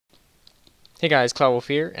Hey guys, Cloudwolf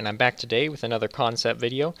here, and I'm back today with another concept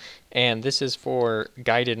video, and this is for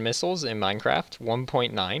guided missiles in Minecraft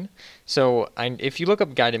 1.9. So if you look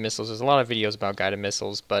up guided missiles, there's a lot of videos about guided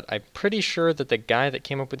missiles, but I'm pretty sure that the guy that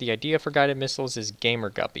came up with the idea for guided missiles is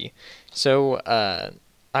GamerGuppy. So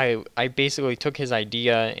I basically took his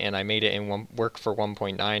idea and I made it in work for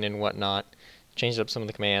 1.9 and whatnot, changed up some of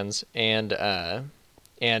the commands, and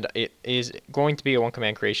it is going to be a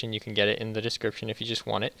one-command creation. You can get it in the description if you just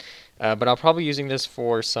want it. But I'll probably be using this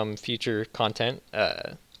for some future content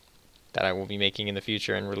that I will be making in the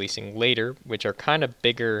future and releasing later, which are kind of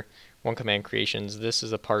bigger one-command creations. This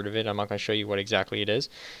is a part of it. I'm not going to show you what exactly it is.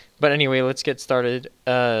 But anyway, let's get started.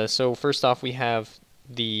 So first off, we have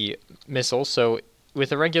the missile. So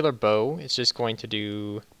with a regular bow, it's just going to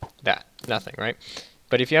do that. Nothing, right?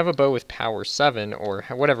 But if you have a bow with power 7, or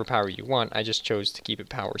whatever power you want, I just chose to keep it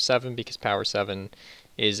power 7 because power 7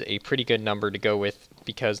 is a pretty good number to go with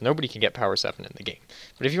because nobody can get power 7 in the game.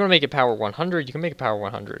 But if you want to make it power 100, you can make it power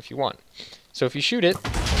 100 if you want. So if you shoot it,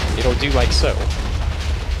 it'll do like so.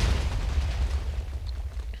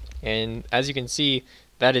 And as you can see,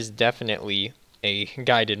 that is definitely a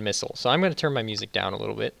guided missile. So I'm going to turn my music down a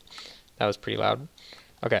little bit. That was pretty loud.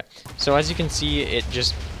 Okay, so as you can see,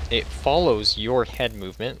 it follows your head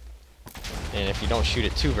movement, and if you don't shoot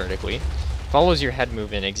it too vertically, follows your head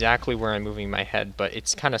movement exactly where I'm moving my head, but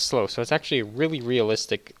it's kind of slow, so it's actually a really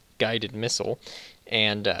realistic guided missile,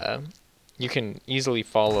 and you can easily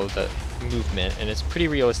follow the movement, and it's pretty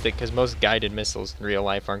realistic because most guided missiles in real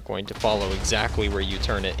life aren't going to follow exactly where you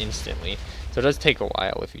turn it instantly, so it does take a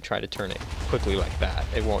while if you try to turn it quickly like that.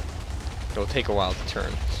 It'll take a while to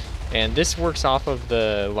turn. And this works off of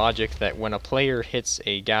the logic that when a player hits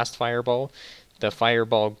a gassed fireball, the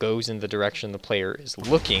fireball goes in the direction the player is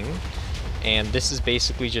looking, and this is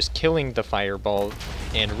basically just killing the fireball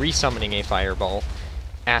and resummoning a fireball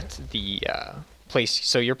at the place.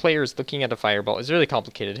 So your player is looking at a fireball. It's really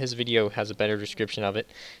complicated. His video has a better description of it.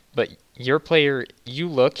 But your player, you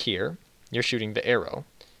look here, you're shooting the arrow.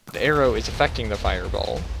 The arrow is affecting the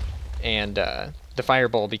fireball, and the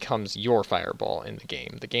fireball becomes your fireball in the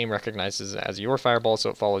game. The game recognizes it as your fireball, so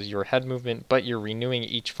it follows your head movement, but you're renewing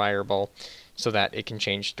each fireball so that it can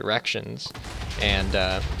change directions, and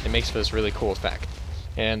it makes for this really cool effect.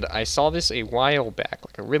 And I saw this a while back,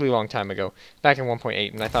 like a really long time ago, back in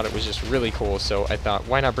 1.8, and I thought it was just really cool, so I thought,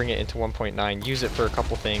 why not bring it into 1.9, use it for a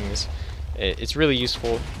couple things. It's really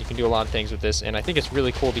useful. You can do a lot of things with this, and I think it's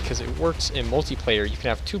really cool because it works in multiplayer. You can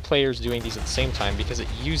have two players doing these at the same time because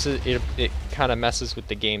it kind of messes with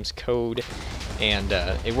the game's code, and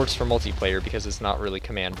it works for multiplayer because it's not really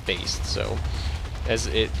command based. So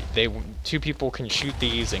two people can shoot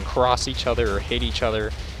these and cross each other or hit each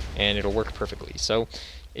other, and it'll work perfectly. So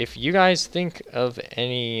if you guys think of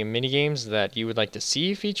any minigames that you would like to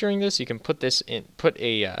see featuring this, you can put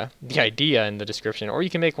the idea in the description, or you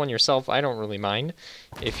can make one yourself. I don't really mind.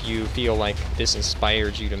 If you feel like this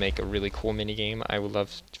inspired you to make a really cool minigame, I would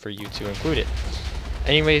love for you to include it.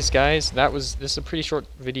 Anyways, guys, this is a pretty short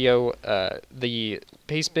video. The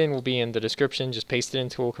Pastebin will be in the description. Just paste it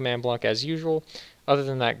into a command block as usual. Other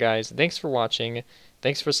than that, guys, thanks for watching.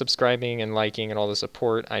 Thanks for subscribing and liking and all the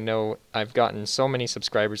support. I know I've gotten so many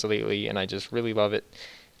subscribers lately, and I just really love it.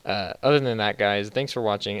 Other than that, guys, thanks for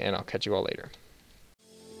watching, and I'll catch you all later.